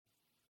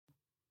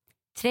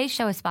Today's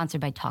show is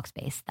sponsored by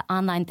Talkspace, the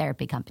online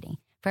therapy company.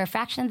 For a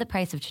fraction of the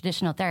price of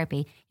traditional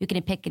therapy, you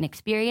can pick an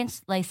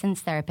experienced,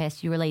 licensed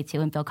therapist you relate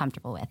to and feel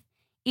comfortable with.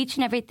 Each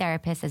and every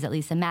therapist has at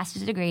least a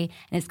master's degree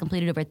and has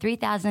completed over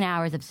 3,000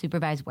 hours of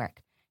supervised work.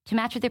 To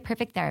match with your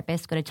perfect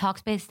therapist, go to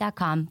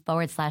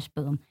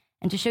Talkspace.com/boom.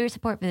 And to show your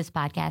support for this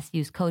podcast,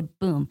 use code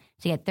BOOM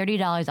to get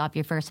 $30 off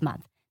your first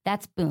month.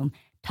 That's BOOM.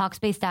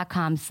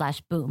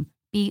 Talkspace.com/boom.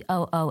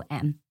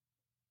 BOOM.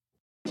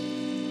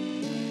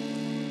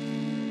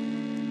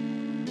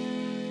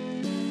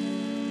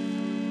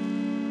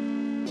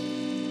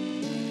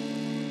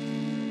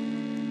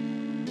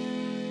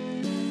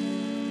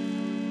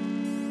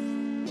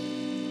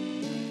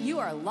 You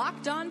are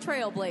Locked On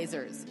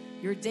Trailblazers,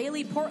 your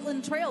daily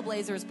Portland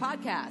Trailblazers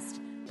podcast,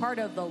 part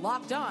of the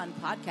Locked On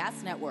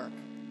Podcast Network.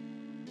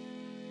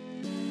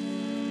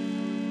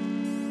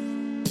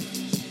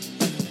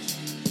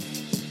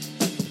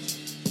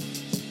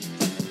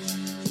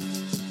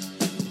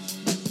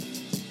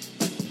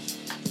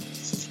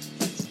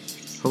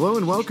 Hello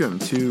and welcome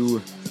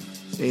to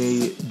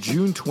a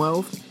June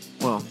 12th,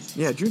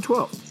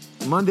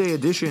 Monday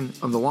edition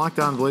of the Locked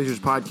On Blazers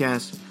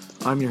podcast.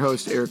 I'm your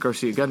host, Eric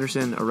Garcia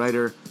Gunderson, a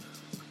writer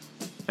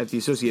at the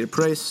Associated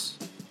Press,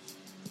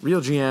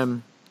 Real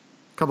GM,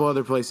 a couple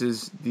other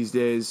places these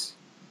days,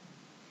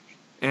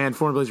 and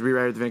former Blazers beat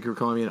writer at the Vancouver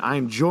Columbian. I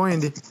am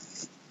joined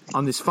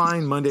on this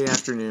fine Monday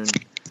afternoon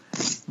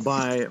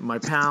by my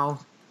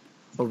pal,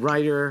 a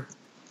writer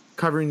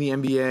covering the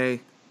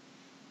NBA,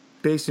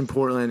 based in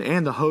Portland,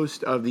 and the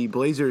host of the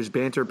Blazers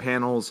banter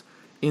panels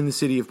in the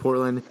city of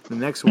Portland. The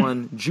next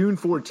one, June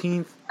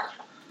 14th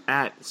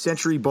at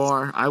Century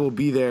Bar. I will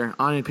be there.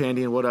 Anand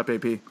Pandian, what up,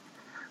 AP?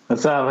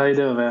 What's up? How you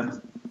doing,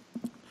 man?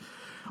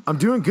 I'm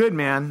doing good,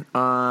 man.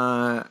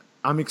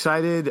 I'm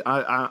excited.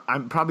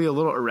 I'm probably a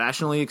little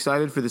irrationally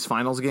excited for this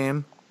finals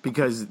game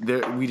because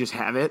we just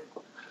have it.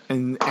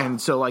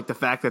 And so, like, the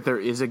fact that there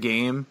is a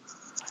game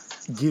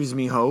gives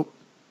me hope.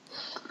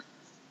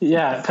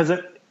 Yeah, because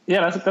that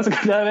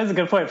is a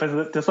good point.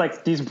 Because just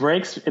like these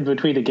breaks in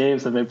between the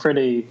games have been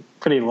pretty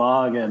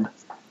long, and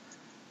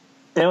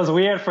it was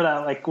weird for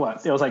that. Like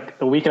what? It was like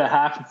a week and a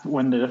half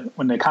when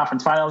the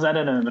conference finals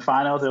ended, and in the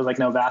finals there was like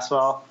no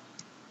basketball.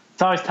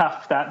 It's always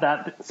tough.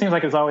 That seems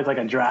like it's always like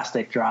a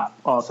drastic drop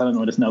all of a sudden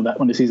when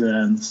the season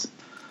ends.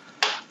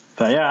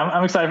 But yeah,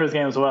 I'm excited for this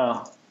game as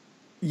well.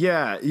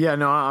 Yeah,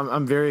 no,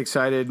 I'm very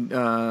excited.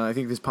 I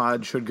think this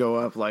pod should go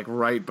up like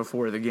right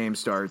before the game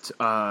starts.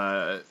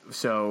 And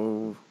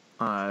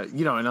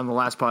on the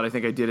last pod, I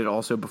think I did it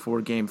also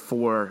before Game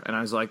 4, and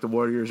I was like, the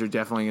Warriors are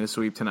definitely going to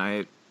sweep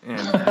tonight, and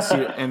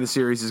the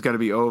series is going to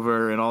be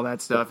over, and all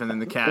that stuff. And then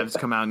the Cavs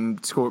come out and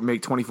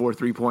make 24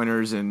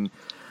 3-pointers, and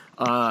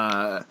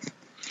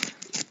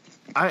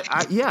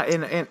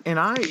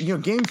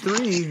Game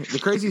 3. The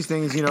craziest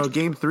thing is,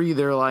 Game 3,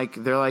 they're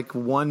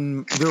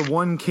one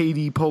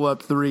KD pull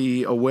up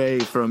 3 away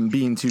from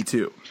being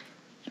 2-2,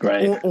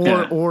 right?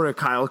 Or a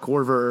Kyle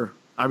Korver.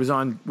 I was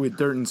on with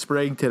Dirt and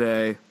Sprague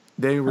today.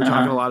 They were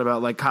talking a lot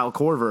about like Kyle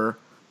Korver.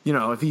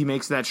 If he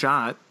makes that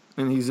shot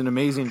and he's an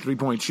amazing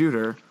 3-point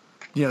shooter,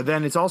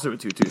 then it's also a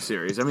 2-2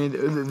 series. I mean,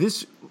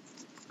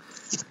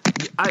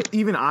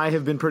 I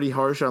have been pretty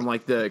harsh on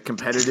like the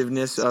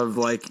competitiveness of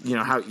like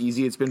how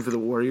easy it's been for the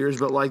Warriors,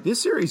 but like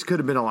this series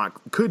could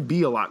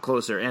be a lot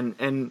closer. And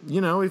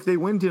if they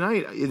win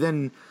tonight,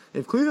 then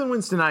if Cleveland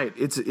wins tonight,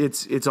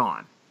 it's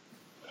on.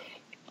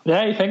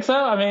 Yeah, you think so?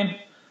 I mean,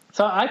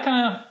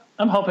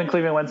 I'm hoping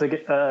Cleveland wins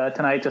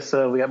tonight just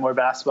so we get more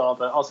basketball,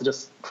 but also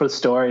just for the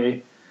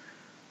story,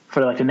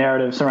 for like the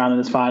narrative surrounding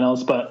this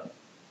finals. But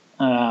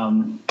I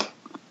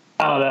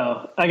don't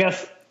know. I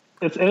guess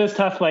it is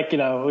tough. Like,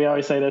 we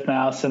always say this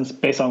now since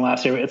based on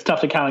last year, it's tough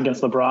to count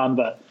against LeBron.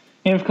 But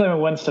even if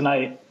Cleveland wins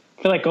tonight,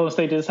 I feel like Golden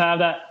State just have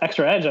that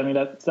extra edge. I mean,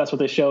 that's what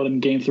they showed in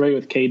Game 3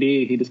 with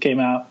KD. He just came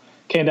down,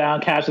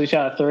 casually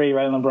shot a 3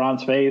 right in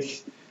LeBron's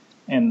face,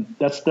 and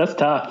that's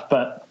tough.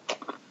 But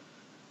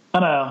I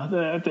don't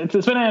know.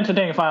 It's been an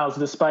entertaining finals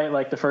despite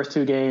like the first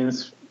 2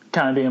 games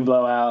kind of being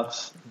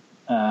blowouts.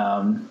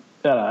 I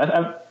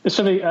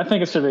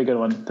think it should be a good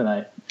one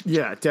tonight.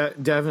 Yeah,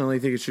 definitely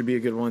think it should be a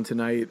good one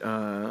tonight.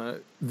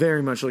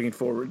 Very much looking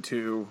forward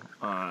to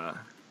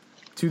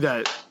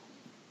that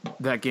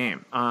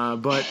game.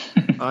 But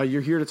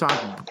you're here to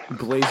talk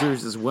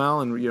Blazers as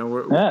well, and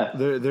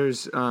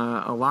there's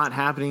a lot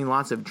happening,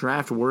 lots of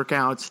draft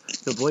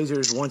workouts. The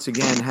Blazers once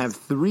again have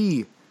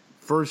 3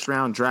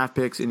 first-round draft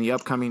picks in the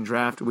upcoming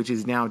draft, which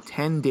is now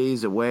 10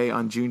 days away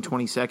on June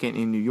 22nd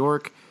in New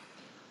York.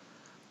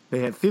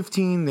 They have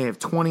 15, they have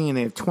 20, and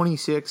they have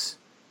 26.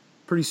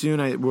 Pretty soon,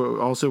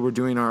 we're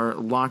doing our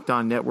Locked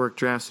On Network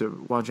draft, so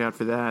watch out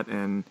for that.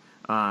 And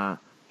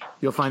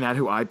you'll find out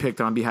who I picked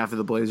on behalf of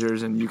the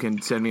Blazers, and you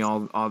can send me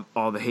all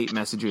the hate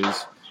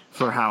messages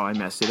for how I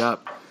messed it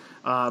up.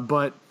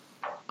 But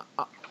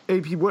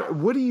AP,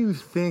 what do you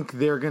think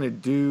they're going to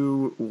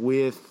do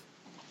with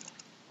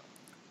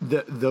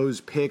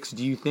those picks?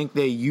 Do you think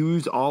they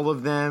use all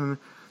of them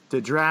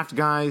to draft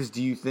guys?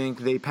 Do you think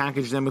they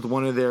package them with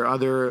one of their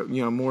other,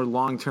 more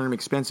long-term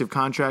expensive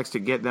contracts to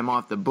get them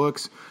off the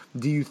books?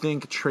 Do you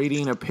think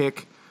trading a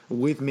pick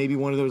with maybe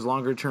one of those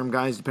longer-term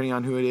guys, depending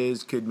on who it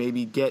is, could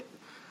maybe get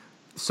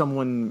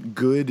someone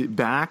good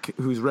back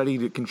who's ready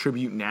to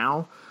contribute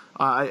now?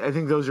 I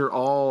think those are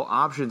all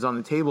options on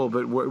the table,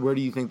 but where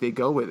do you think they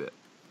go with it?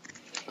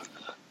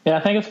 Yeah,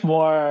 I think it's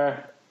more,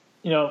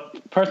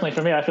 personally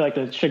for me, I feel like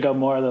they should go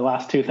more of the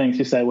last two things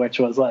you said, which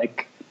was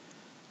like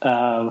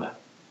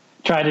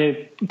try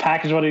to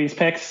package one of these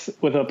picks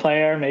with a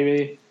player,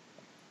 maybe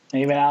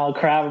Alan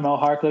Crabb or Mo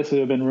Harkless, who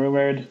have been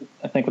rumored,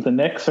 I think, with the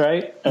Knicks,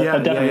 right? Yeah,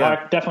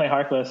 definitely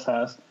Harkless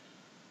has.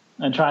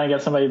 And trying to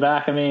get somebody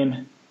back. I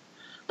mean,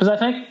 because I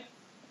think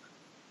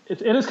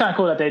it is kind of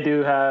cool that they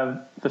do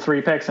have the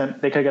 3 picks and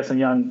they could get some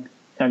young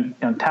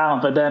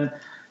talent, but then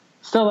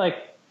still, like,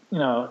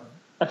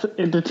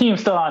 the team's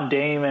still on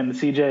Dame and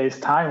CJ's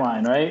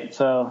timeline, right?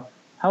 So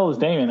how old is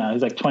Dame now?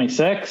 He's like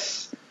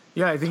 26.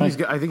 Yeah, I think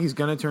he's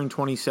going to turn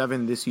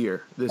 27 this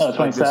year.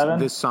 27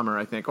 this summer,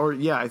 I think. Or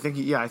I think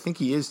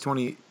he is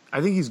 20.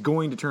 I think he's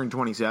going to turn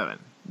 27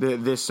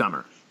 this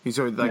summer. He's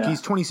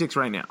 26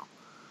 right now.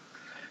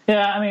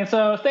 Yeah, I mean,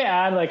 so if they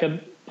add like a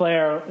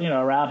player,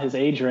 around his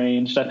age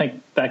range, I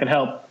think that could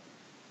help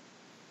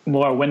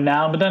more win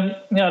now. But then,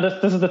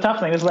 this is the tough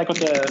thing. This is like what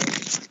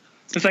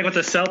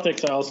the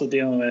Celtics are also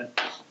dealing with.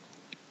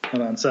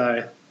 Hold on,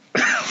 sorry.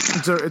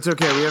 It's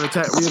okay. We have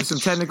some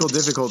technical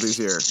difficulties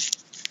here.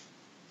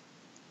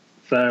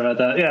 Sorry about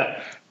that.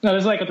 Yeah. No,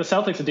 this is like what the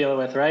Celtics are dealing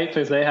with, right?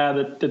 Because they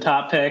have the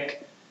top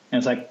pick, and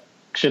it's like,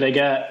 should they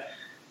get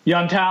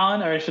young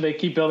talent or should they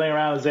keep building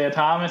around Isaiah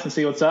Thomas and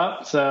see what's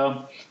up?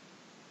 So,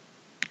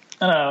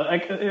 I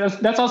don't know.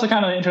 That's also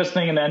kind of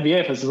interesting in the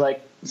NBA because it's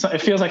like,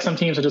 it feels like some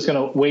teams are just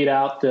going to wait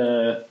out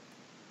the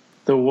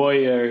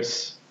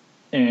Warriors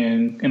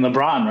and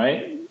LeBron,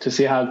 right? To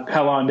see how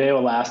long they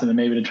will last and then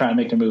maybe to try and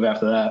make a move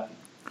after that.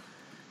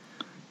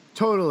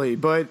 Totally,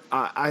 but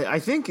I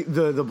think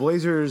the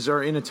Blazers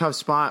are in a tough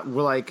spot.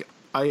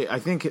 I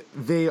think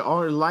they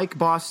are like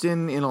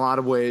Boston in a lot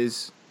of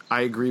ways.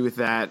 I agree with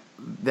that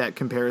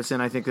comparison.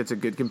 I think that's a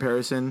good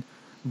comparison.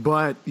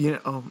 But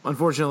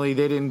unfortunately,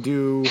 they didn't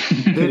do.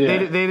 They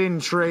didn't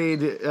trade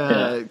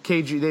KG.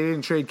 They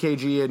didn't trade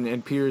KG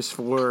and Pierce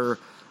for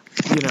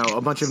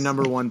a bunch of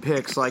number 1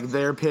 picks. Like,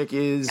 their pick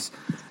is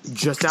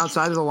just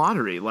outside of the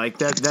lottery. Like,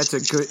 that's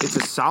it's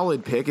a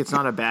solid pick. It's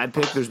not a bad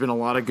pick. There's been a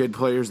lot of good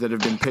players that have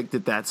been picked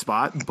at that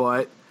spot,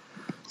 but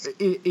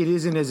it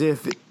isn't as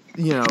if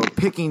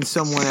picking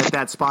someone at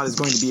that spot is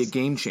going to be a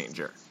game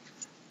changer.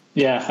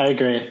 Yeah, I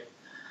agree.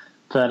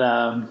 But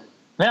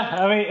yeah,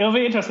 I mean, it'll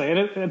be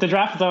interesting. The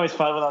draft is always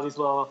fun with all these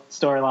little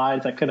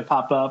storylines that could have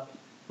popped up,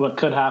 what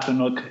could happen,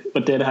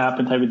 what did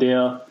happen, type of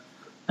deal.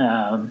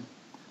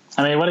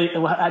 I mean,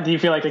 do you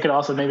feel like they could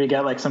also maybe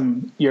get like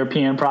some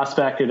European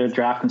prospect at a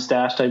draft and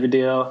stash type of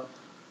deal?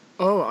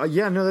 Oh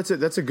yeah, no,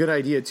 that's a good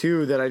idea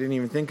too that I didn't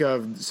even think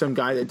of. Some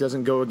guy that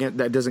doesn't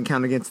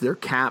count against their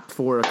cap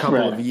for a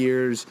couple of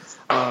years.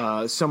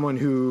 Someone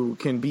who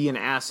can be an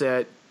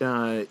asset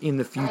in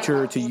the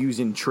future to use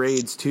in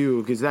trades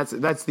too, because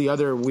that's the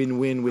other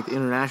win-win with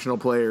international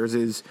players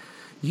is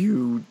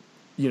the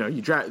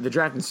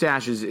draft and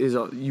stash is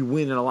you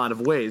win in a lot of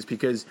ways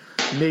because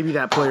maybe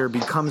that player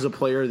becomes a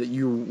player that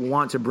you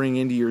want to bring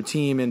into your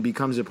team and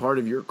becomes a part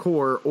of your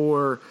core,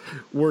 or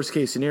worst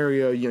case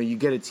scenario, you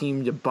get a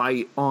team to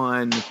bite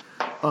on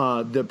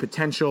the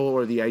potential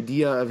or the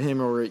idea of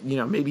him, or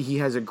maybe he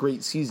has a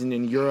great season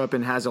in Europe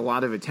and has a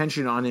lot of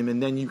attention on him,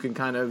 and then you can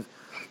kind of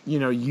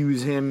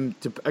use him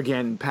to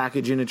again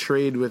package in a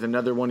trade with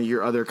another one of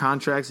your other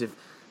contracts if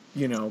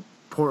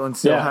Portland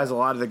still has a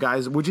lot of the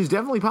guys, which is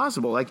definitely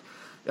possible. Like,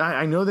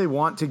 I know they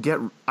want to get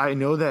 – I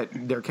know that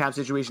their cap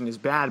situation is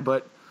bad,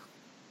 but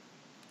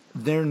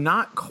they're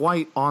not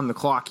quite on the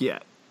clock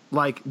yet.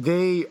 Like,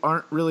 they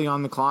aren't really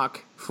on the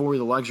clock for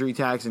the luxury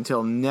tax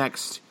until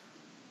next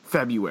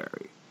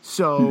February.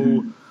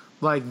 So,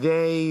 like,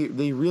 they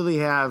really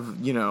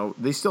have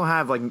 – they still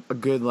have, like, a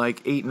good,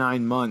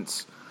 8-9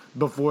 months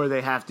before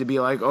they have to be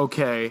like,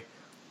 okay –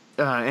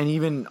 and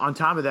even on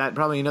top of that,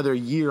 probably another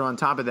year on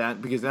top of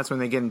that, because that's when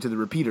they get into the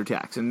repeater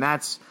tax. And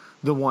that's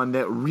the one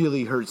that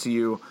really hurts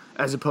you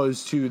as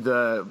opposed to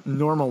the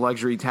normal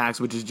luxury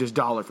tax, which is just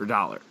dollar for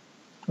dollar.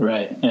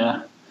 Right,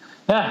 yeah.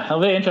 Yeah,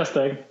 it'll be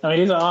interesting. I mean,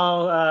 these are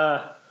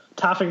all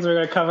topics we're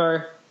going to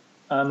cover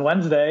on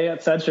Wednesday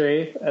at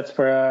Century. That's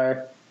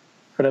for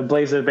the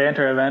Blazer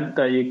Banter event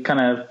that you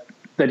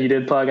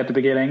did plug at the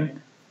beginning.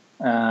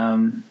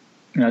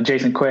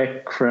 Jason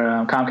Quick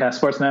from Comcast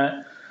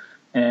Sportsnet.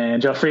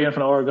 And Joe Frieden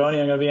from the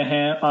Oregonian are going to be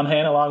on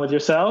hand along with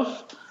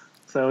yourself.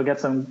 So we'll get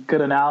some good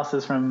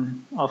analysis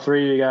from all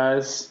three of you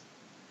guys.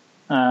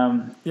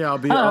 Yeah, I'll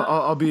be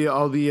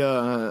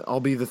the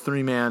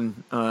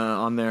 3-man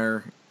on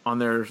their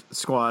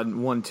squad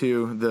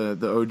 1-2,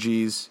 the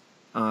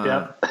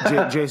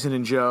OGs. Jason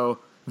and Joe,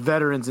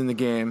 veterans in the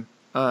game.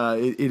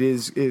 It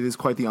is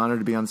quite the honor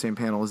to be on the same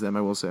panel as them,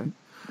 I will say.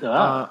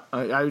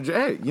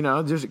 Hey,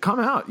 just come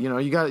out.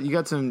 You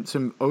got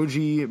some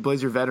OG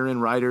Blazer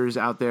veteran writers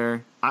out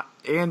there,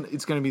 and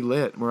it's going to be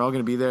lit. We're all going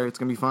to be there. It's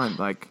going to be fun.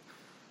 Like,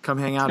 come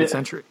hang out at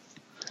Century.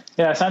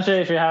 Yeah, Century,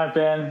 if you haven't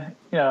been,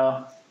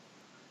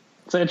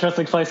 it's an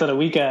interesting place on the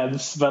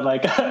weekends, but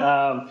like it's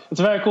a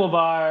very cool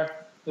bar.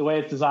 The way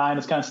it's designed,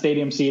 it's kind of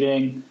stadium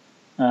seating.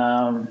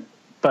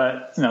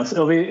 But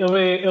it'll be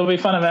a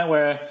fun event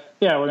where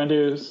we're gonna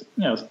do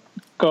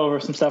go over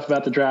some stuff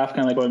about the draft,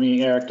 kind of like what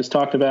me and Eric just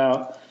talked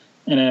about,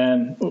 and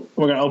then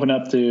we're gonna open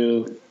up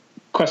to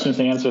questions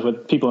and answers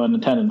with people in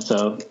attendance.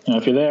 So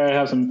if you're there,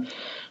 have some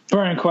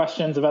burning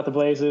questions about the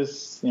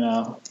Blazers,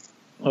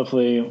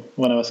 hopefully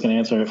one of us can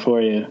answer it for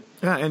you.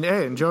 Yeah,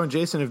 and Joe and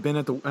Jason have been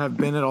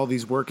at all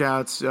these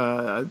workouts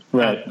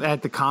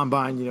at the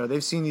combine.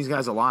 They've seen these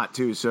guys a lot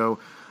too. So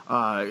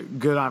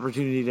good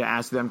opportunity to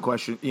ask them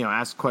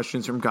ask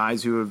questions from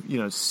guys who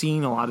have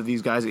seen a lot of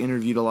these guys,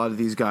 interviewed a lot of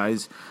these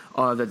guys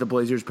that the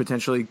Blazers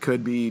potentially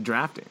could be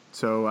drafting.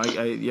 So I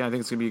think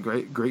it's gonna be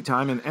a great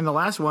time. And the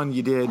last one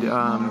you did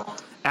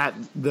at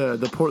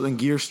the Portland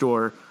Gear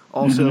Store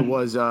also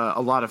was a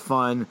lot of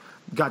fun.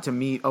 Got to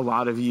meet a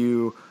lot of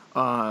you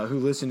who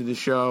listen to the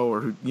show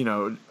or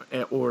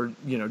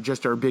who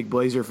just are big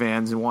Blazer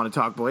fans and want to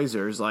talk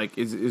Blazers. Like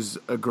is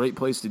a great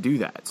place to do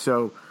that.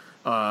 So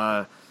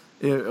a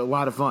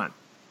lot of fun.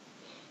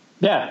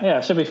 Yeah,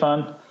 it should be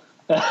fun.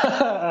 We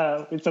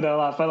said it a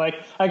lot, but like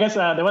I guess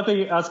the one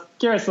thing I was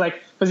curious,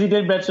 like, because you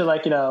did mention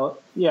like I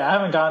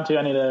haven't gone to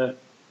any of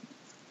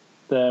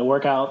the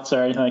workouts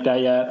or anything like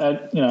that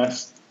yet.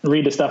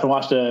 Read the stuff and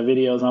watch the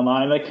videos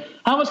online. Like,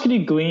 how much can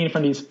you glean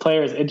from these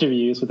players'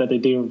 interviews that they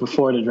do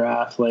before the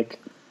draft? Like,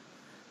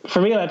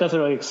 for me, that doesn't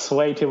really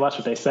sway too much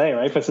what they say,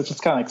 right? Because it's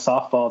just kind of like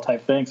softball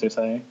type things they're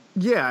saying.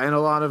 Yeah, and a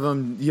lot of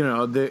them,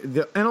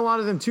 and a lot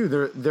of them too.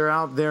 They're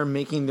out there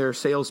making their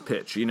sales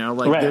pitch.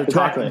 They're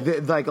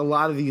talking. Like a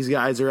lot of these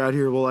guys are out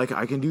here. Well, like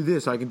I can do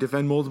this. I can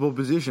defend multiple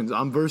positions.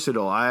 I'm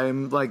versatile.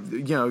 I'm like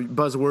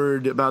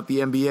buzzword about the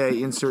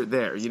NBA. Insert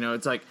there.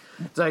 It's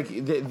like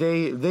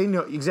they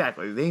know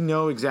exactly. They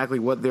know exactly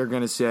what they're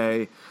going to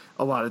say.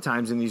 A lot of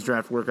times in these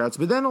draft workouts,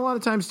 but then a lot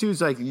of times too, it's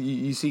like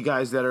you see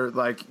guys that are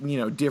like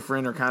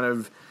different or kind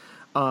of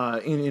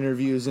in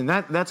interviews, and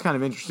that's kind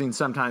of interesting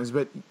sometimes.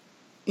 But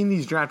in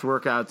these draft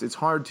workouts, it's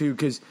hard to,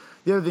 because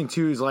the other thing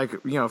too is like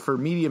for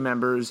media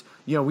members,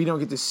 we don't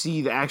get to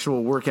see the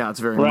actual workouts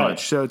very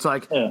much, so it's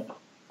like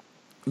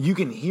you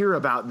can hear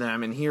about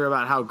them and hear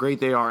about how great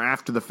they are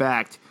after the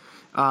fact,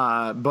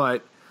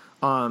 but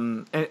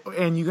and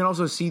you can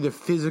also see the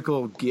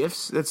physical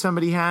gifts that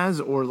somebody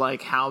has, or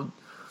like how.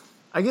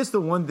 I guess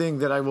the one thing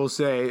that I will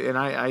say, and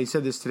I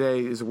said this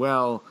today as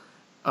well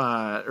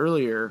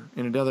earlier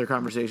in another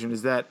conversation,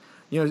 is that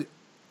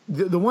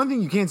the one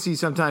thing you can't see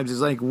sometimes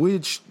is like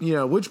which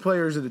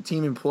players are the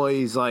team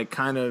employees like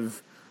kind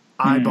of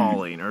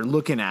eyeballing or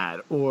looking at,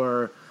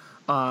 or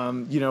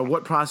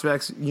what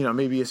prospects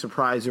maybe a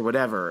surprise or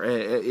whatever,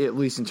 at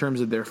least in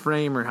terms of their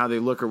frame or how they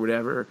look or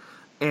whatever,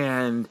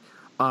 and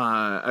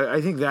I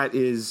think that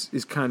is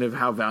kind of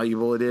how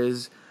valuable it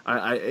is.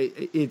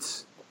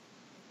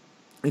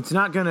 It's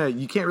not gonna.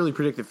 You can't really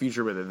predict the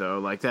future with it though.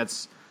 Like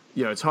that's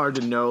it's hard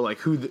to know like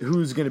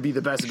who's gonna be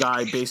the best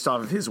guy based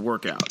off of his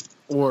workout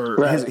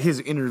or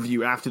his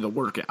interview after the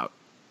workout.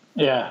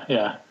 Yeah.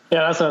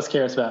 That's what I was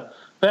curious about.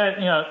 But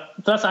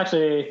that's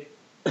actually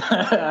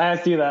I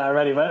asked you that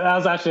already. But I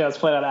was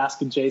planning on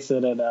asking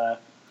Jason and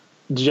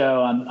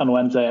Joe on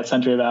Wednesday at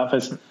Century about,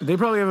 because they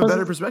probably have a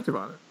better perspective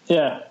on it.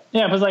 Yeah.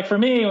 Because like for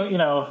me,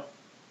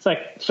 it's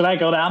like, should I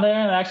go down there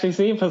and actually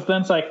see? Because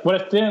then it's like, what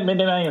if they don't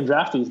even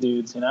draft these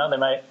dudes? They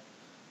might.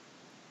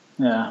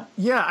 Yeah.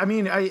 Yeah, I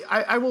mean,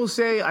 I will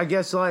say, I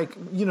guess, like,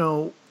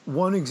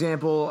 one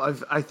example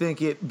of, I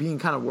think it being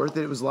kind of worth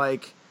it was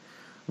like,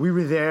 we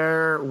were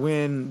there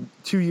when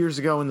 2 years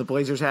ago when the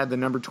Blazers had the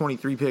number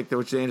 23 pick,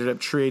 which they ended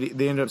up trading.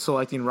 They ended up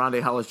selecting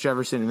Rondae Hollis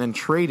Jefferson and then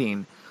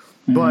trading.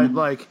 Mm-hmm. But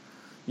like,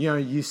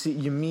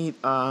 you meet.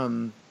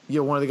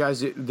 One of the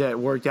guys that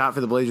worked out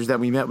for the Blazers that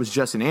we met was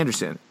Justin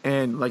Anderson.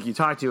 And, like, you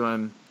talk to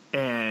him,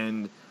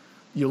 and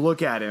you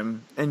look at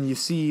him, and you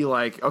see,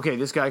 like, okay,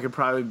 this guy could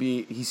probably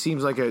be – he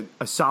seems like a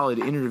solid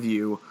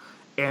interview.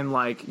 And,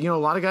 like, a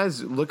lot of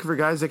guys look for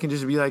guys that can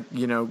just be, like,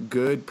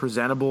 good,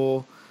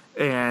 presentable.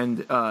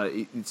 And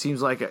it seems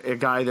like a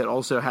guy that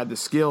also had the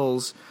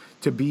skills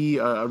to be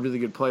a really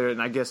good player. And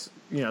I guess,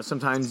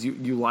 sometimes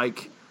you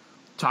like –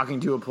 talking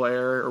to a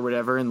player or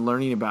whatever and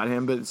learning about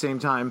him, but at the same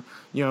time,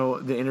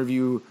 the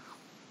interview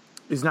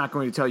is not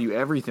going to tell you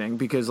everything,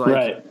 because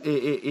like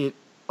it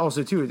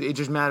also too, it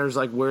just matters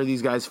like where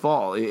these guys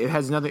fall. It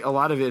has nothing. A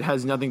lot of it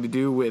has nothing to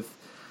do with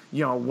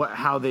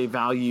how they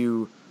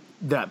value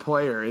that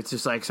player. It's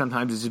just like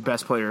sometimes it's the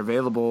best player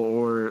available,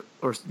 or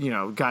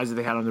guys that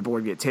they had on the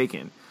board get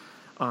taken.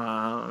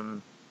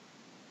 But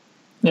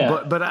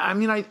I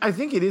mean I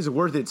think it is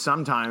worth it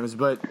sometimes,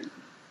 but.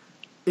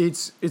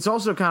 It's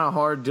also kind of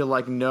hard to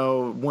like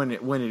know when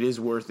it is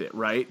worth it,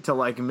 right? To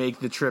like make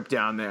the trip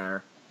down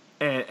there,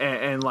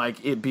 and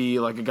like it be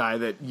like a guy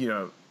that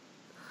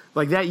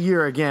like that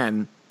year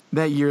again,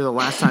 that year, the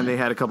last time they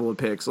had a couple of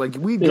picks. Like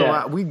we'd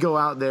go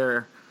out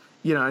there,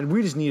 you know, and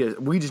we just need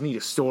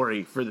a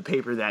story for the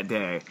paper that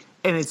day.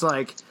 And it's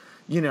like,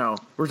 you know,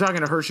 we're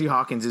talking to Hershey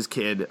Hawkins'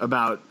 kid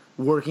about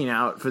working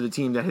out for the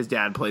team that his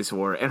dad plays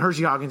for, and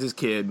Hershey Hawkins'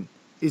 kid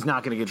is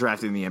not going to get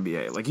drafted in the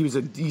NBA. Like he was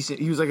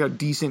like a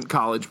decent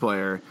college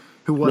player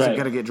who wasn't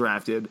going to get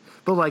drafted.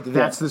 But like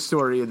that's the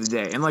story of the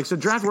day. And like so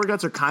draft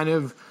workouts are kind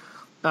of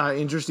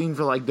interesting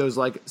for like those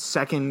like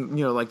second,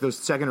 you know, like those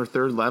second or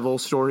third level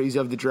stories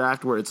of the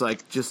draft where it's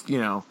like just, you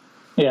know,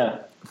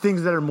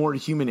 things that are more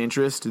human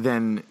interest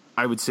than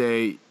I would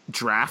say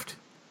draft.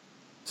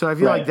 So I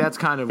feel like that's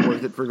kind of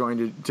worth it for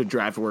going to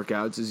draft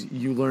workouts is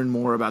you learn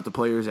more about the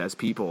players as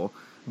people,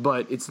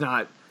 but it's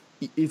not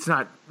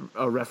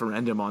a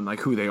referendum on like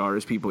who they are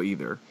as people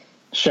either.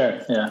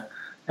 Sure. Yeah.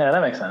 Yeah,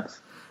 that makes sense.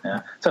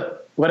 Yeah. So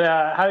what,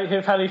 how do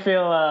you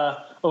feel,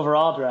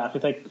 overall draft?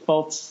 You think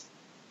Fultz,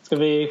 it's going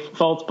to be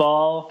Fultz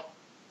Ball?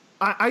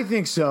 I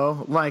think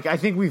so. Like, I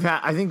think we've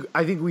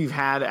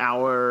had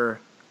our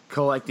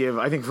collective,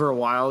 I think for a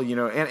while, you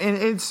know, and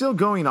it's still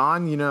going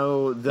on, you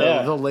know,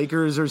 the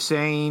Lakers are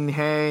saying,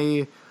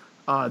 hey,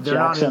 they're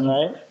Jackson, not,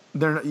 right?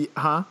 They're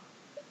not,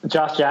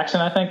 Josh Jackson,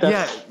 I think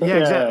exactly.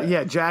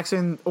 Yeah,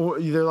 Jackson, or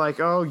they're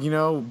like, oh, you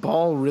know,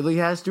 Ball really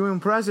has to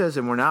impress us,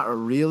 and we're not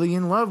really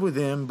in love with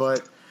him,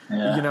 but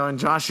you know, and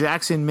Josh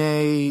Jackson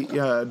may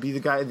be the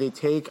guy they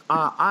take.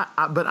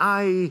 But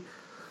I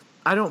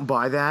don't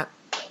buy that.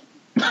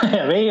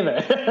 Yeah, me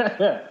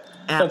either.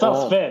 That's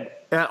all spin.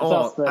 At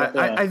all.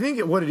 I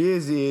think what it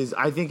is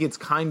I think it's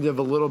kind of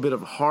a little bit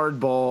of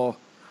hardball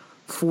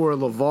for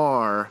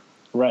LeVar.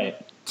 Right.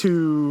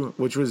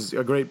 Which was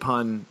a great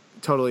pun,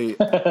 totally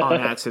on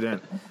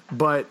accident.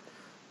 But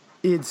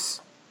I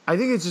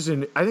think it's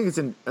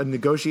a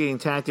negotiating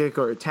tactic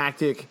or a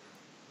tactic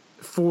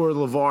for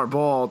LeVar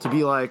Ball to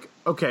be like,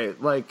 okay,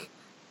 like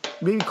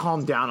maybe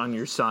calm down on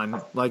your son.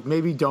 Like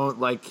maybe don't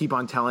like keep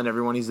on telling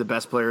everyone he's the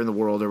best player in the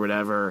world or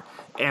whatever.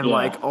 And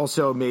like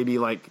also maybe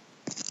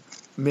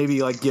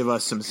give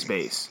us some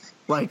space.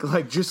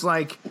 Like just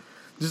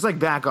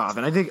back off.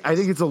 And I think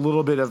it's a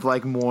little bit of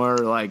like more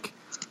like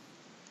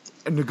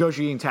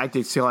negotiating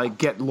tactics to like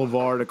get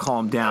LeVar to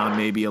calm down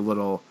maybe a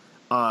little.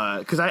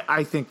 Because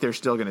I think they're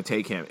still going to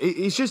take him.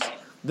 It's just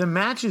the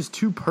match is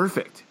too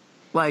perfect.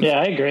 Like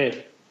I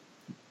agree.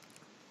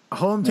 A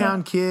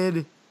hometown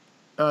kid,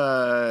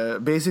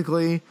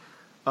 basically,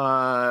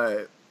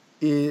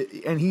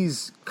 and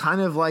he's kind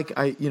of like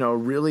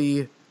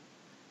really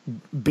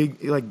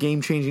big, like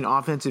game-changing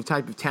offensive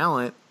type of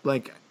talent.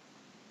 Like,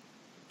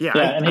 he's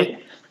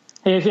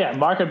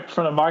market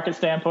from a market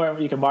standpoint,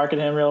 you can market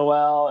him real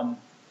well, and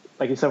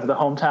like you said, with the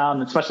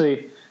hometown,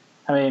 especially,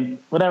 I mean,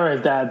 whatever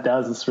his dad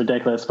does is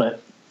ridiculous,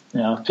 but you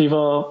know,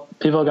 people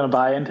are going to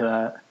buy into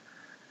that.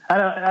 I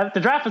don't.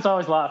 The draft is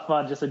always a lot of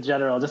fun, just in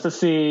general, just to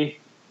see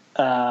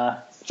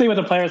what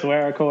the players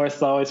wear. Of course,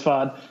 is always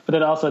fun, but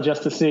then also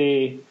just to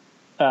see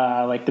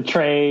like the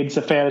trades,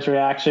 the fans'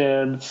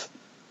 reactions.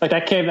 Like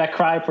that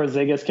cry for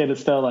Porzingis kid is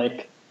still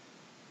like,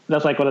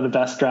 that's like one of the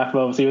best draft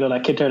moments, even though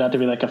that kid turned out to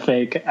be like a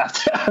fake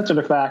after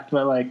the fact.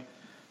 But like,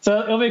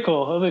 so it'll be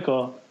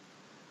cool.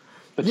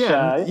 But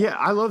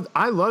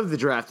I love the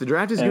draft. The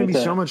draft is going to be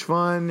so much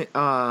fun.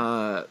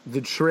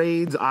 The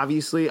trades,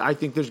 obviously, I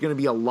think there's going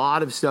to be a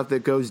lot of stuff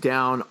that goes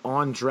down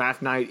on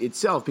draft night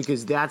itself,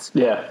 because that's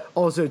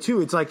also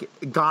too. It's like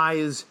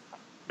guys.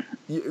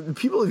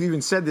 People have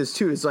even said this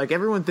too. It's like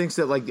everyone thinks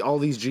that like all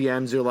these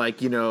GMs are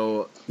like, you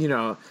know,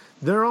 a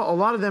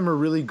lot of them are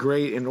really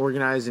great and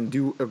organized and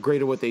do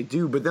great at what they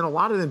do. But then a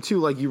lot of them too,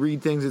 like you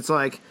read things, it's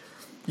like,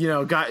 you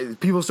know,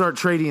 people start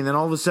trading, and then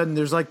all of a sudden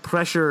there's like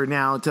pressure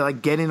now to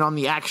like get in on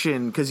the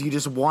action because you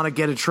just want to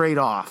get a trade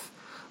off.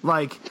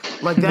 Like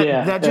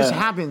that just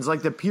happens.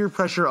 Like the peer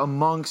pressure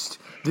amongst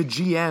the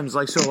GMs.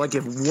 Like, so like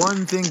if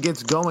one thing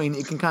gets going,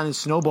 it can kind of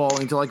snowball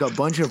into like a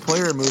bunch of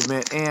player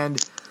movement.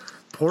 And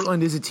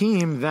Portland is a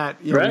team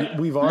that we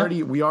have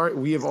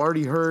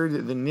already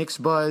heard the Knicks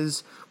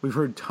buzz. We've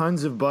heard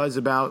tons of buzz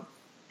about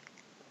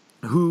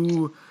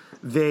who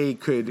they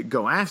could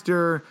go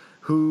after,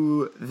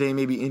 who they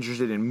may be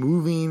interested in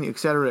moving, et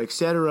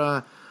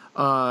cetera,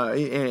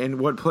 and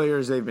what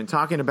players they've been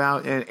talking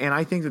about. And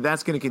I think that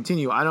that's going to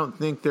continue. I don't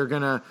think they're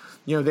going to,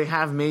 they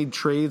have made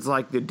trades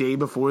like the day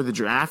before the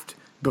draft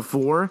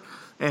before,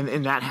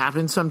 and that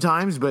happens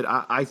sometimes. But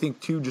I think,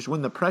 too, just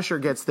when the pressure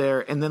gets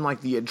there, and then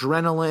like the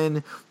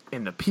adrenaline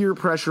and the peer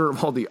pressure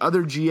of all the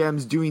other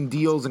GMs doing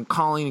deals and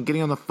calling and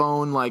getting on the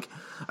phone, like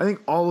I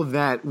think all of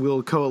that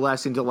will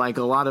coalesce into like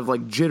a lot of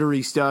like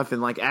jittery stuff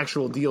and like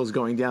actual deals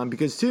going down.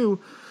 Because too,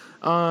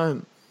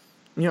 I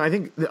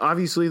think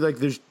obviously like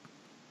there's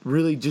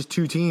really just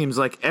two teams.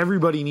 Like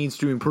everybody needs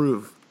to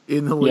improve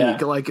in the league.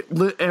 Yeah. Like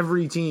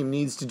every team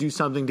needs to do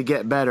something to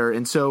get better.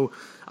 And so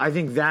I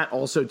think that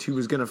also too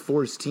is going to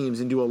force teams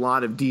into a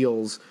lot of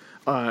deals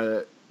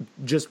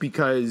just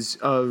because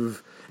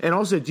of, and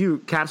also too,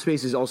 cap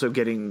space is also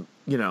getting,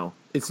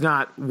 it's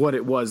not what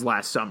it was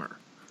last summer.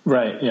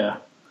 Right. Yeah.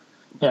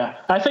 Yeah.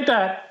 I think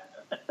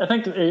that I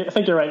think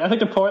you're right. I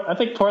think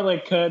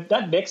Portland could,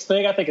 that Knicks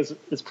thing. I think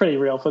is pretty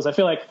real because I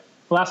feel like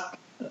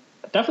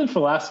definitely for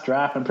the last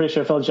draft, I'm pretty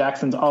sure Phil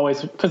Jackson's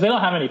always, because they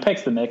don't have any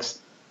picks, the Knicks,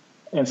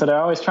 and so they're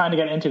always trying to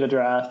get into the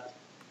draft.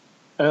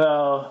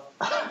 Although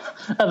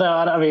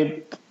I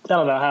mean, I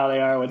don't know how they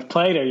are with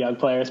playing their young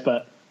players,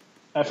 but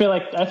I feel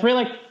like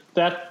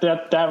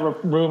that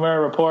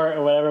rumor, report,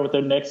 or whatever with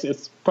the Knicks,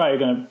 it's probably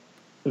going to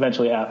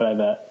eventually happen. I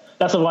bet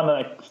that's the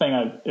one thing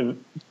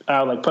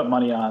I would like put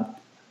money on.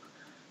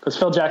 Because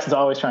Phil Jackson's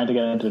always trying to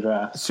get into the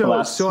draft. So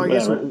I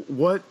guess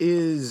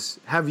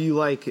have you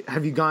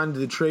gone to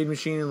the trade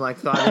machine and like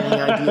thought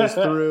any ideas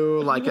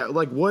through?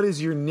 Like what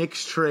is your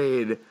Knicks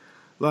trade?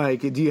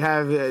 Like, do you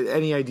have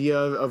any idea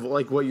of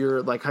like what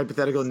your like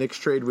hypothetical Knicks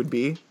trade would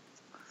be?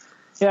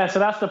 Yeah, so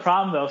that's the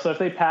problem though. So if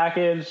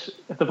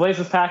the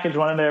Blazers package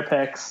one of their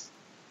picks,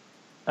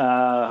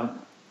 and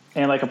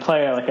like a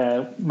player like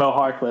a Mo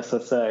Harkless,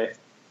 let's say,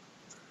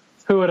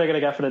 who are they going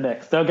to get for the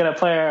Knicks? They'll get a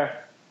player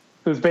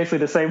who's basically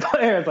the same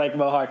player as like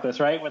Mo Harkless,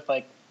 right? With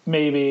like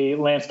maybe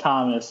Lance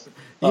Thomas.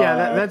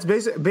 Yeah, that's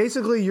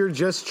basically you're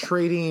just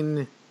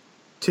trading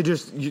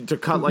to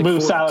cut like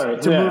move salary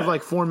move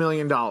like $4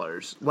 million,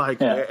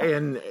 like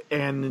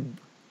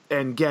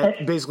and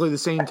get basically the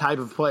same type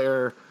of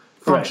player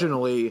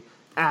functionally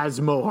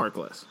as Mo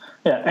Harkless.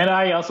 Yeah, and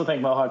I also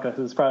think Mo Harkless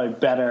is probably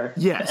better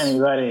than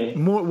anybody.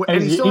 More,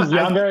 and he's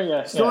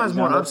younger. Has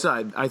more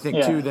upside, I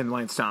think, too, than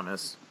Lance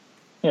Thomas.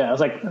 Yeah, I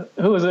was like,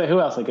 who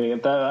else? Like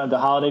the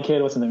Holiday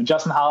kid, what's his name?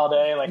 Justin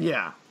Holiday. Like,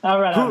 yeah,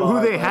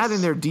 who they had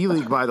in their D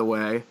League, by the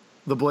way.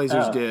 The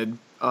Blazers did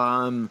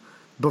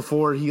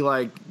before he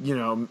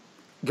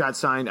got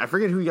signed. I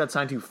forget who he got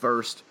signed to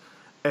first,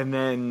 and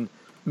then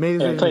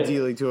made it into the D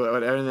League to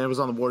it, and then it was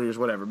on the Warriors,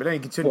 whatever. But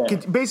anyway,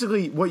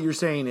 basically, what you're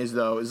saying is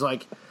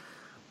like,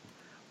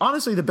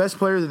 honestly, the best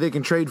player that they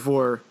can trade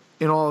for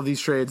in all of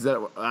these trades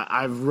that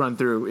I've run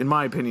through, in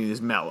my opinion,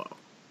 is Melo.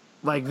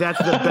 Like, that's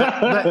the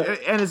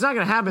best, and it's not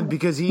going to happen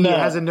because he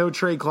has a no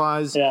trade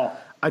clause. Yeah.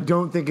 I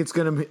don't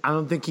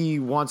think he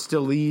wants to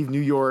leave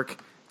New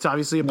York. It's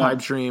obviously a pipe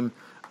dream.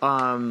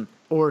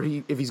 Or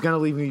if he's going to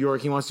leave New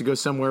York, he wants to go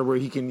somewhere where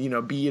he can,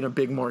 be in a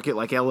big market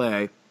like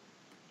LA.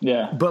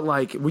 Yeah. But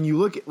like when you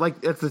look at,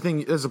 like, that's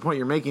the point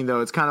you're making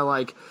though. It's kind of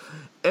like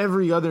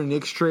every other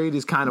Knicks trade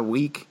is kind of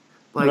weak.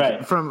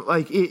 Like from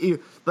like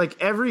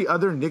every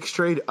other Knicks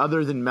trade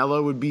other than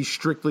Melo would be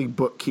strictly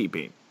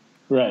bookkeeping.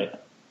 Right.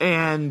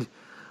 And,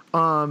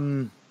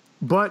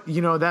 but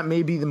that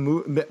may be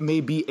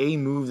a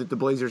move that the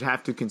Blazers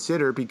have to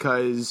consider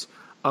because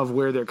of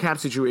where their cap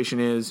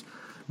situation is.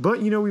 But,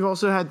 we've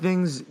also had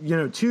things,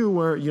 too,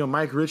 where,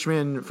 Mike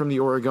Richmond from the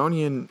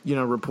Oregonian,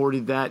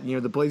 reported that,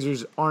 the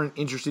Blazers aren't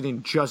interested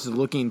in just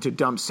looking to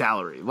dump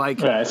salary.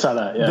 Like, I saw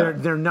that, yeah.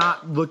 They're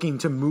not looking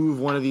to move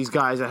one of these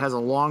guys that has a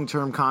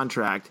long-term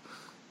contract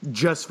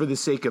just for the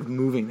sake of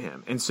moving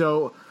him. And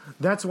so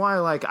that's why,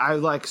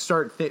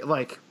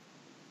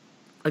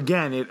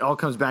 again, it all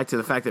comes back to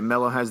the fact that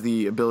Melo has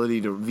the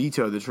ability to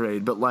veto the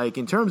trade. But, like,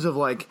 in terms of,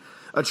 like,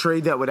 a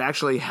trade that would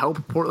actually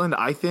help Portland,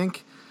 I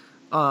think,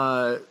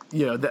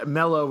 that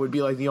Melo would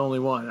be, like, the only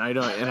one. I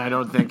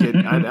don't think it,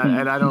 I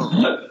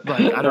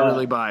don't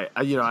really buy it.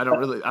 I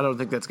don't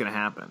think that's going to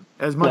happen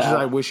as much as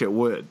I wish it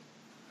would.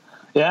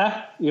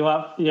 Yeah?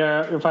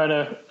 You're part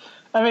of,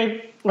 I mean,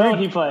 where would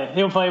he play?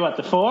 He'll play, what,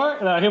 the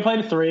 4? No, he'll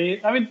play the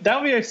 3. I mean,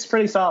 that would be a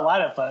pretty solid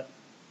lineup, but.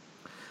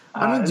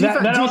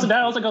 That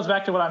also goes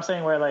back to what I'm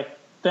saying, where like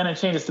then it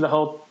changes to the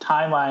whole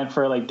timeline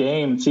for like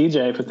Dame and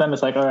CJ. But then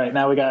it's like, all right,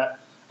 now we got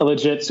a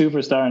legit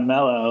superstar in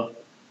Melo,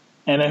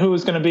 and then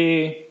who's going to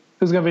be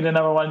the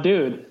number one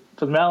dude?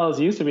 Because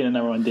Melo's used to being the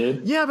number one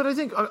dude. Yeah, but I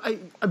think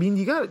I mean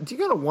you got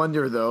to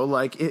wonder though,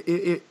 like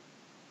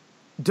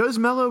does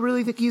Melo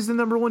really think he's the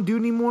number one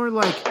dude anymore?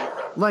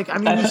 Like I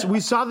mean, we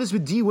saw this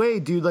with D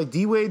Wade, dude. Like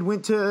D Wade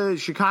went to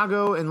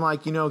Chicago, and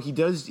like he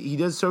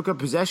does soak up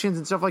possessions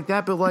and stuff like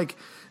that. But like,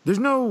 there's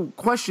no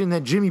question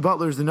that Jimmy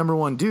Butler is the number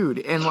one dude.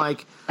 And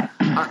like,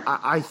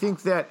 I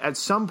think that at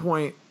some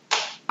point,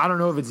 I don't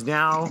know if it's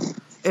now,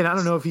 and I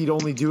don't know if he'd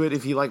only do it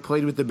if he like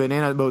played with the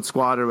Banana Boat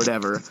Squad or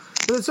whatever.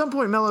 But at some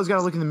point, Melo's got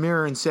to look in the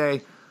mirror and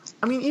say,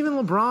 I mean, even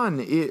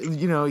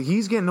LeBron,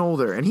 he's getting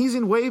older and he's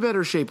in way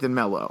better shape than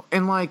Melo.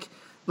 And like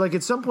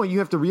at some point you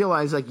have to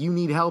realize like you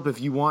need help if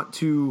you want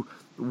to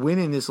win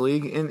in this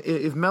league. And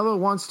if Melo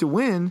wants to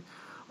win,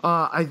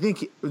 I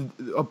think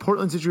a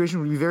Portland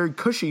situation would be very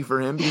cushy for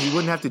him because he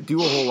wouldn't have to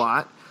do a whole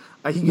lot.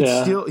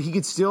 He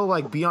could still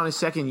like be on his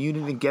second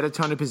unit and get a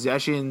ton of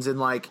possessions and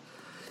like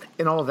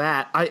and all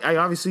that. I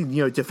obviously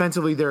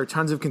defensively there are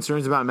tons of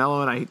concerns about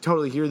Melo and I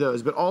totally hear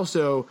those, but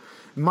also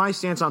my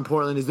stance on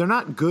Portland is they're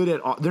not good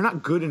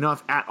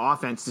enough at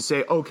offense to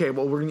say, okay,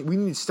 well we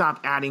need to stop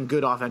adding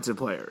good offensive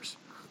players.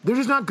 They're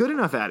just not good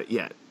enough at it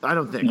yet, I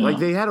don't think. No. Like,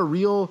 they had a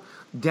real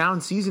down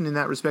season in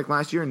that respect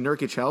last year, and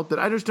Nurkic helped, but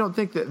I just don't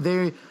think that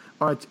they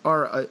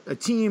are a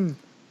team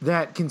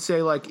that can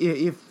say, like,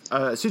 if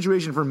a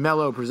situation for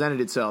Melo presented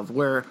itself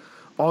where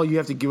all you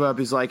have to give up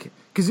is, like,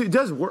 because it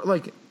does work,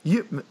 like,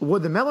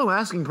 what the Melo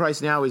asking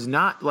price now is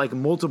not, like,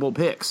 multiple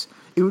picks.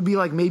 it would be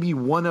like maybe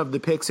one of the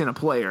picks in a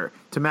player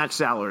to match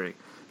salary.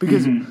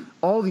 Because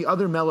all the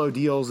other Melo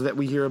deals that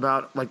we hear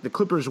about, like the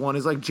Clippers one,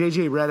 is like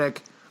J.J. Redick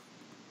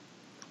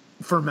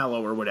for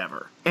Melo or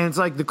whatever. And it's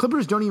like the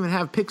Clippers don't even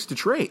have picks to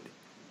trade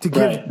to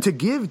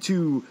give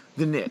to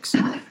the Knicks.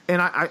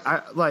 And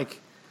I like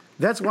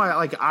that's why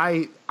like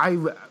I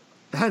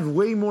had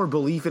way more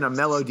belief in a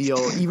Melo deal,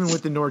 even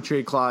with the no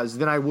trade clause,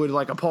 than I would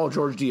like a Paul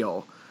George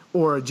deal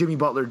or a Jimmy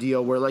Butler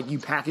deal where like you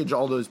package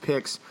all those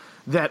picks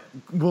that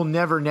will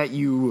never net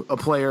you a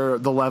player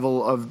the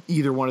level of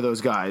either one of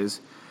those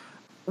guys.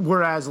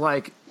 Whereas,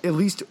 like, at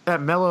least at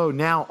Melo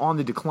now on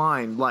the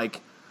decline,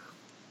 like,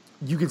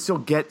 you can still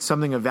get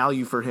something of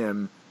value for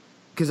him.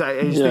 Because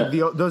I just think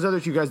those other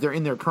two guys, they're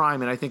in their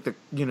prime, and I think that,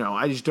 you know,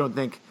 I just don't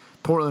think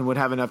Portland would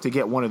have enough to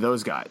get one of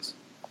those guys.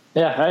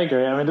 Yeah, I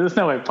agree. I mean, there's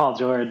no way Paul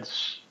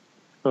George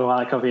would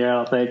want to come here, I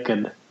don't think,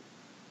 and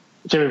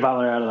Jimmy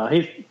Butler, I don't know.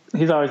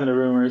 He's always in the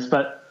rumors,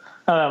 but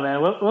I don't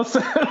know, man. We'll see.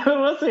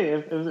 We'll see.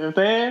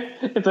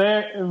 If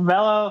they're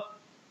Melo.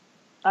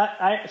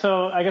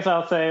 So I guess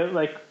I'll say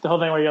like the whole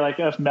thing where you're like,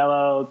 if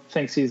Melo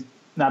thinks he's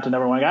not the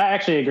number one guy, I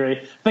actually agree.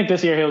 I think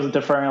this year he was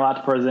deferring a lot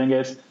to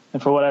Porzingis,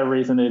 and for whatever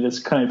reason they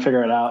just couldn't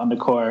figure it out on the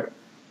court.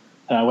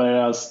 Whether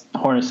that was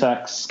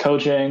Hornacek's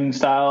coaching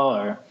style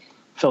or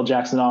Phil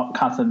Jackson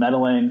constant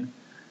meddling.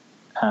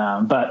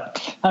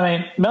 But I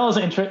mean, Melo's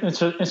an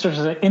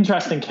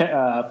interesting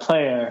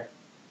player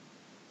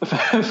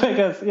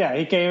because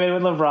he came in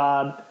with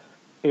LeBron.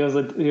 He was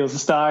a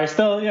star. He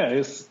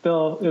was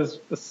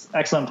an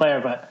excellent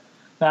player, but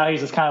now he's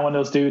just kind of one of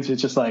those dudes who's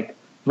just like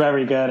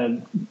very good,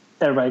 and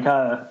everybody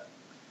kind of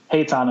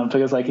hates on him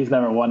because like he's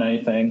never won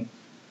anything.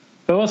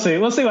 But we'll see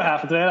what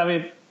happens, man. I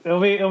mean, it'll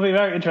be a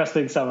very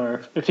interesting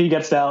summer if he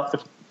gets out,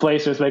 if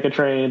Blazers make a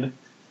trade.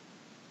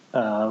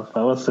 But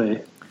we'll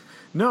see.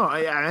 No,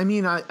 I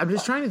mean, I'm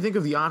just trying to think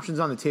of the options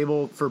on the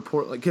table for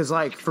Portland, because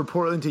like for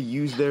Portland to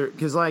use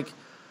because like.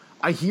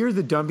 I hear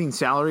the dumping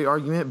salary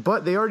argument,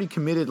 but they already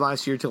committed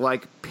last year to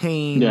like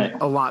paying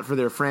a lot for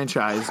their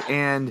franchise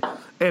and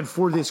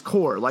for this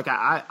core. Like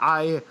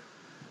I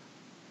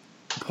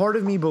part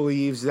of me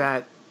believes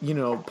that, you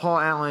know, Paul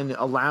Allen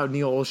allowed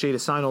Neil Olshey to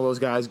sign all those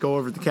guys, go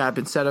over the cap,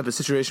 and set up a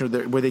situation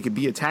where they could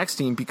be a tax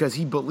team because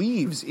he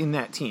believes in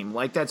that team.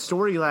 Like that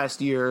story last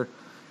year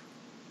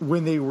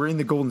when they were in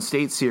the Golden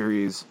State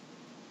series,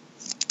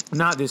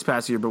 not this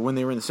past year, but when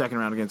they were in the second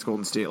round against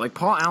Golden State. Like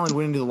Paul Allen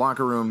went into the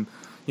locker room.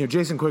 You know,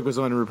 Jason Quick was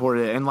the one who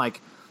reported it and like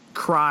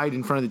cried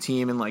in front of the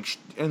team and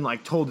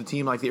like told the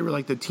team like they were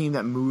like the team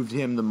that moved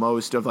him the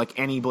most of like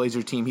any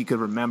Blazers team he could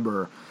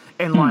remember.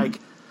 And like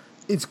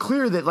it's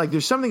clear that like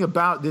there's something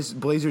about this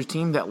Blazers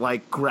team that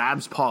like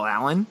grabs Paul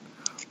Allen.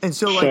 And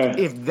so like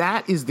if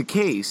that is the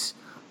case,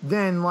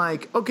 then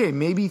like okay,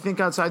 maybe think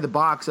outside the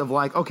box of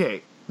like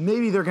okay,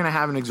 maybe they're going to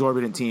have an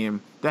exorbitant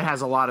team that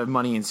has a lot of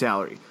money and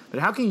salary. But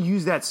how can you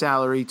use that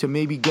salary to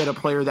maybe get a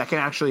player that can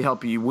actually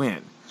help you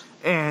win?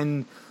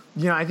 And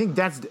you know, I think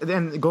that's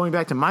then going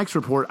back to Mike's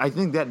report. I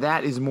think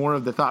that is more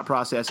of the thought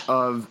process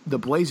of the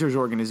Blazers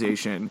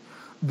organization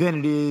than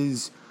it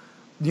is,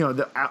 you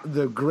know,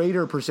 the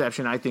greater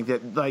perception. I think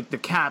that like the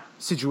cap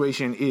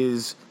situation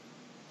is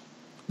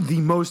the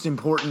most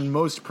important,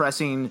 most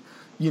pressing,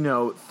 you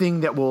know,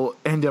 thing that will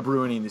end up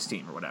ruining this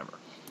team or whatever.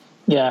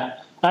 Yeah,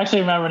 I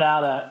actually remember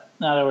now that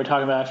we're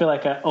talking about it, I feel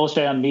like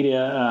Olshey on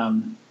media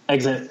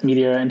exit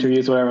media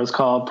interviews, whatever it was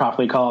called,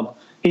 properly called.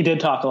 He did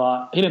talk a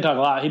lot. He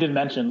did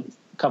mention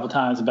couple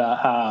times about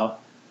how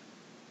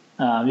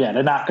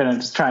they're not going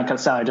to try and cut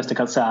salary just to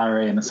cut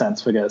salary in a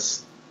sense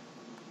because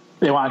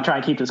they want to try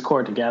and keep this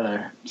core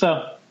together.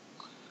 So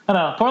I don't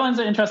know. Portland's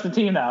an interesting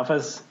team now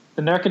because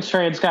the Nurkic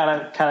trade's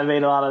kind of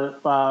made a lot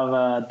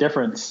of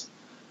difference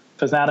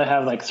because now they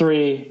have like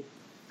three.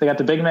 They got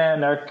the big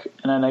man Nurk,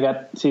 and then they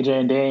got CJ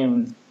and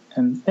Dame,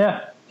 and you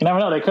never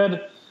know. They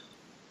could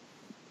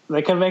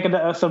make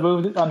some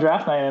move on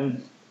draft night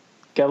and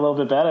get a little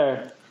bit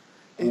better.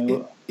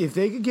 If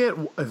they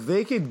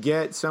could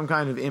get some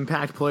kind of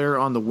impact player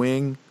on the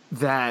wing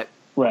that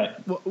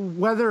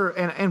whether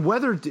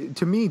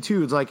to me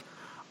too, it's like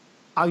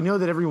I know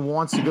that everyone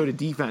wants to go to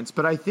defense,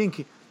 but I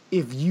think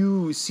if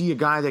you see a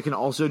guy that can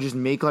also just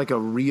make like a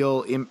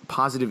real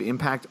positive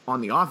impact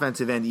on the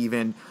offensive end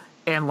even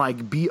and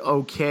like be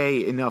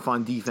okay enough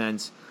on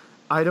defense,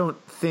 I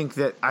think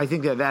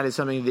that is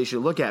something they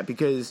should look at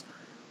because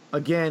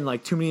again,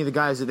 like too many of the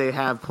guys that they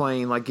have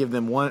playing like give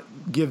them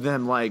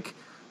like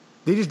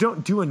they just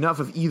don't do enough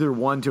of either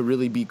one to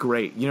really be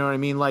great. You know what I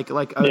mean? Like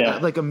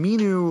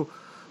Aminu,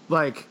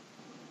 like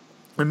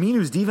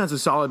Aminu's defense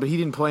was solid, but he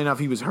didn't play enough.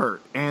 He was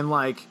hurt. And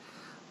like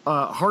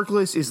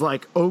Harkless is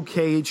like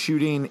okay at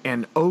shooting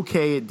and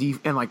okay at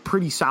and like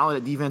pretty solid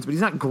at defense, but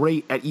he's not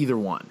great at either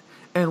one.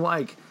 And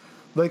like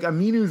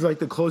Aminu's like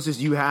the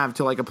closest you have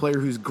to like a player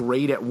who's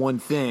great at one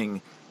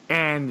thing.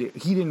 And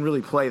he didn't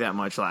really play that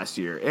much last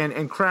year.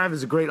 And Krav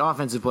is a great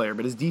offensive player,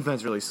 but his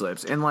defense really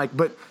slips. And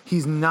but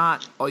he's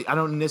not. I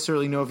don't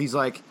necessarily know if he's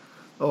like,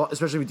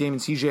 especially with Damon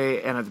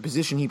CJ and at the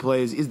position he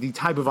plays, is the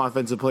type of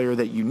offensive player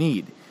that you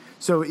need.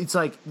 So it's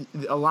like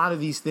a lot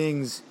of these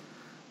things.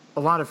 a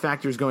lot of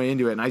factors going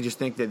into it, and I just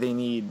think that they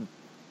need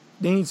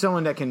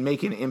someone that can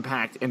make an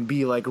impact and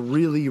be like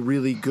really,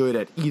 really good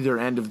at either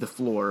end of the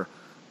floor.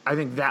 I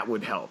think that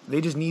would help.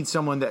 They just need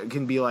someone that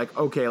can be like,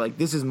 okay, like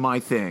this is my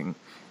thing,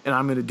 and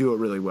I'm going to do it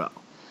really well.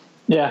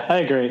 Yeah, I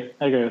agree.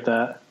 I agree with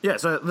that. Yeah,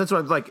 so that's why,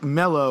 like,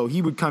 Melo,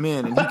 he would come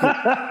in and he could.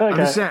 Okay.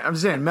 I'm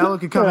just saying, Melo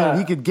could come in and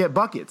he could get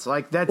buckets.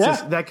 Like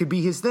that could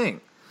be his thing,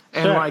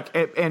 and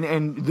sure.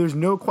 and there's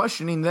no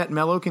questioning that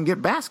Melo can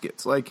get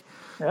baskets. Like,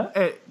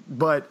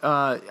 but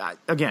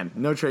again,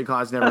 no trade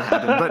clause never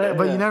happened.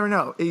 But you never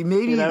know.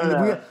 Maybe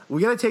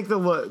we got to take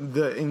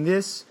in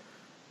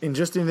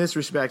this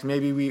respect.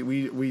 Maybe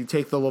we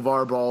take the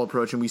LeVar Ball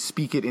approach and we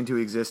speak it into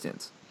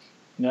existence.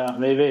 Yeah,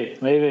 maybe.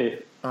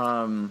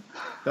 That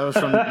was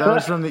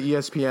from the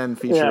ESPN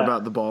feature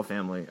about the Ball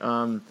family.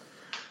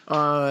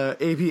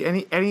 AP,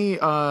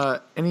 any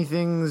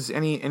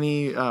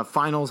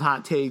finals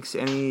hot takes,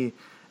 any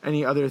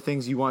other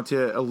things you want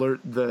to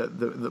alert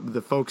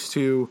the folks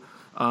to,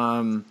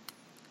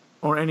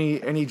 or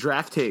any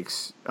draft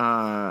takes?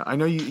 I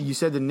know you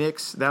said the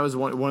Knicks. That was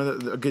one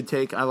of a good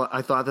take.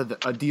 I thought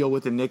that a deal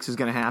with the Knicks is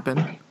going to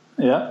happen.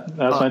 Yeah,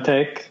 that's my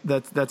take.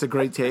 That's a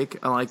great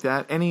take. I like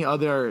that. Any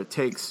other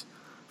takes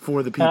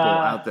for the people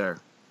out there?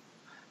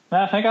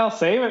 I think I'll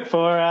save it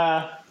for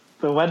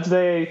the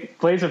Wednesday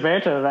Blazer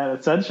Banter event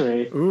at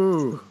Century.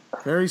 Ooh,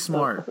 very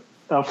smart.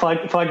 I'll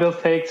plug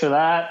those takes for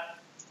that.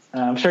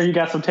 I'm sure you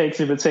got some takes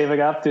you've been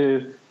saving up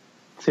to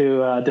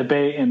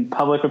debate in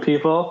public with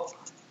people.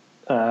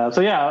 Just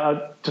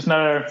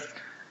another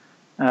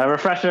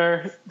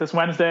refresher. This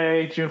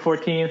Wednesday, June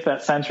 14th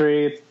at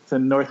Century. It's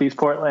in Northeast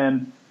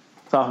Portland.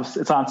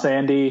 It's on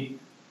Sandy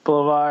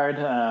Boulevard.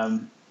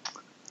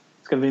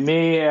 It's going to be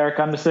me, Eric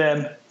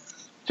Gunderson,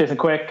 Jason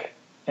Quick,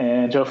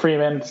 and Joe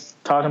Freeman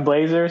talking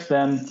Blazers.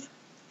 Then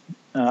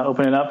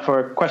opening up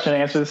for question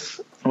and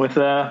answers with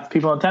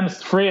people in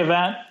attendance. Free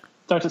event.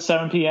 Starts at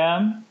 7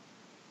 p.m.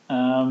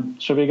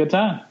 Should be a good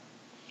time.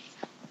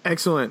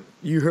 Excellent.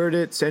 You heard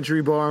it.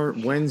 Century Bar,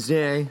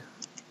 Wednesday.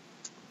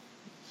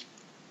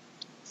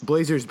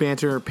 Blazers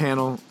Banter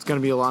panel. It's going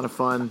to be a lot of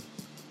fun.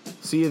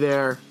 See you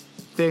there.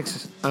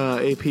 Thanks,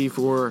 AP,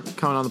 for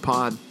coming on the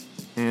pod.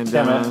 And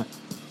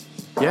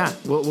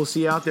we'll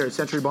see you out there at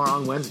Century Bar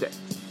on Wednesday.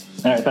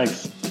 All right,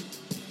 thanks.